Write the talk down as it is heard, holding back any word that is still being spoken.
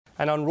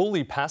And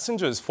unruly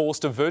passengers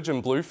forced a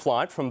Virgin Blue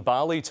flight from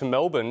Bali to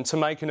Melbourne to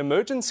make an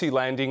emergency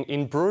landing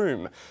in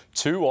Broome.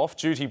 Two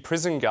off-duty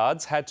prison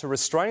guards had to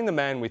restrain the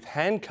man with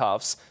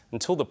handcuffs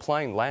until the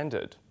plane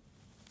landed.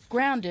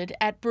 Grounded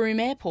at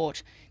Broome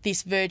Airport,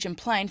 this Virgin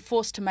plane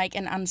forced to make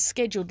an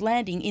unscheduled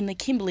landing in the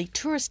Kimberley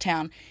tourist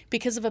town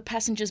because of a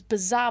passenger's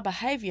bizarre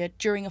behaviour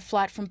during a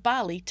flight from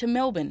Bali to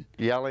Melbourne.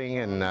 Yelling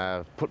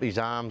and putting his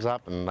arms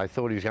up, and they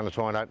thought he was going to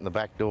try and open the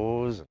back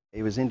doors.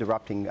 He was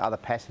interrupting other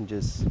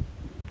passengers'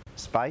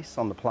 space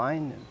on the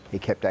plane. He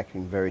kept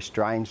acting very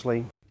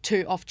strangely.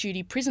 Two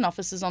off-duty prison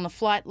officers on the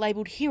flight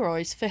labelled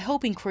heroes for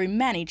helping crew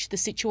manage the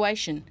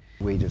situation.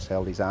 We just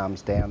held his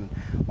arms down.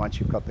 Once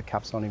you've got the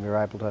cuffs on him, we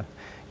were able to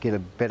get a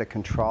better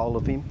control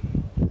of him,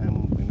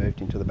 and we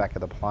moved him to the back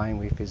of the plane.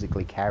 We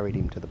physically carried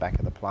him to the back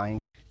of the plane.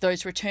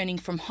 Those returning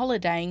from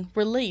holidaying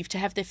relieved to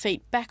have their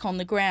feet back on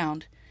the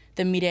ground.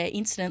 The mid-air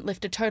incident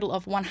left a total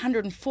of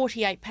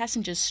 148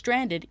 passengers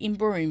stranded in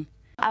Broome.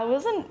 I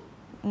wasn't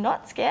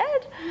not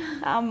scared.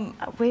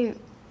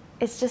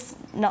 It's just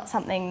not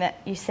something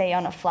that you see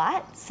on a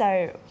flight,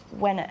 so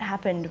when it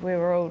happened we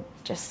were all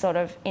just sort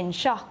of in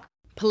shock.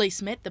 Police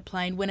met the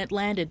plane when it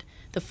landed.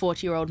 The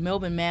 40-year-old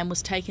Melbourne man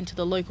was taken to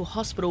the local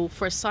hospital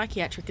for a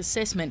psychiatric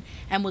assessment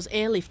and was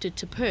airlifted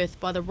to Perth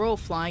by the Royal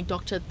Flying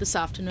Doctor this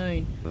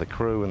afternoon. The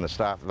crew and the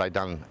staff, they've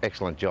done an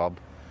excellent job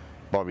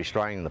by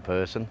restraining the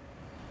person,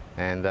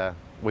 and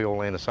we all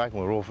landed safe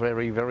and we're all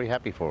very, very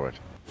happy for it.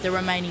 The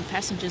remaining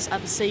passengers are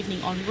this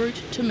evening en route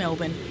to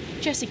Melbourne.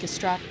 Jessica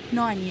Strutt,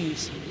 9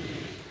 News.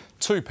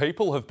 Two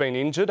people have been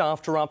injured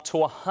after up to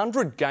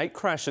 100 gate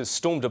crashers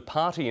stormed a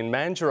party in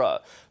Mandurah.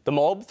 The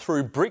mob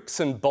threw bricks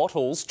and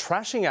bottles,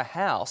 trashing a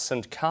house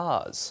and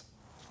cars.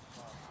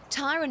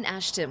 Tyron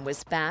Ashton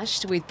was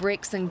bashed with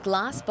bricks and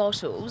glass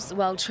bottles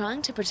while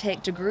trying to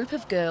protect a group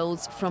of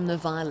girls from the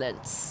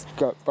violence.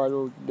 Got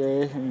bottled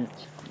there and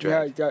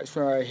that's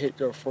when I hit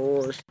the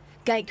floors.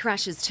 Gate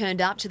crashers turned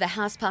up to the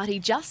house party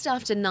just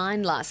after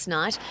 9 last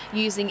night,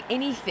 using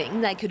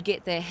anything they could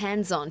get their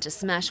hands on to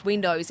smash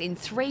windows in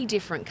 3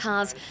 different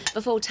cars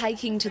before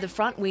taking to the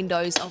front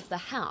windows of the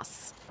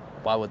house.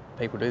 Why would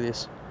people do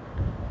this?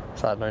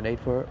 So I had no need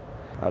for it.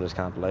 I just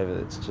can't believe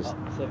it. It's just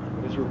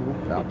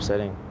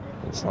upsetting.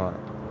 It's like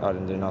I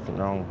didn't do nothing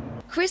wrong.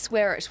 Chris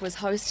Werrett was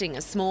hosting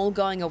a small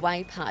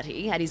going-away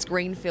party at his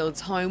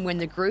Greenfields home when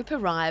the group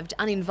arrived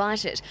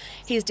uninvited.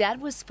 His dad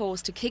was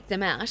forced to kick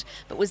them out,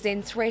 but was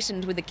then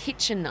threatened with a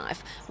kitchen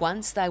knife.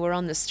 Once they were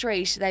on the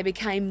street, they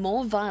became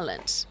more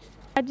violent.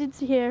 I did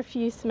hear a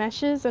few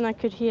smashes and I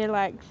could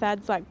hear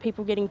thuds, like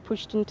people getting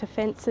pushed into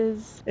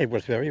fences. It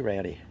was very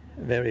rowdy,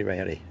 very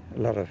rowdy. A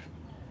lot of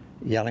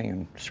yelling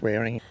and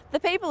swearing. The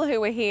people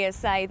who were here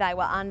say they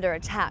were under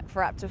attack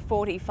for up to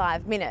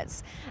 45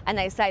 minutes, and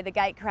they say the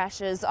gate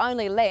crashers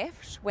only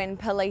left when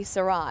police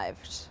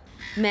arrived.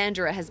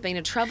 Mandurah has been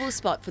a trouble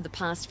spot for the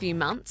past few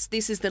months.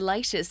 This is the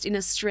latest in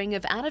a string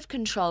of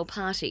out-of-control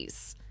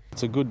parties.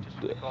 It's a good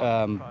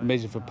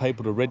measure for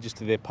people to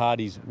register their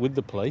parties with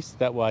the police.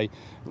 That way,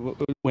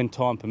 when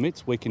time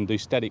permits, we can do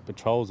static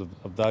patrols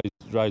of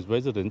those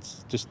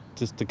residents just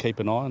to keep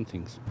an eye on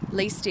things.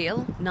 Lee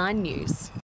Steele, 9 News.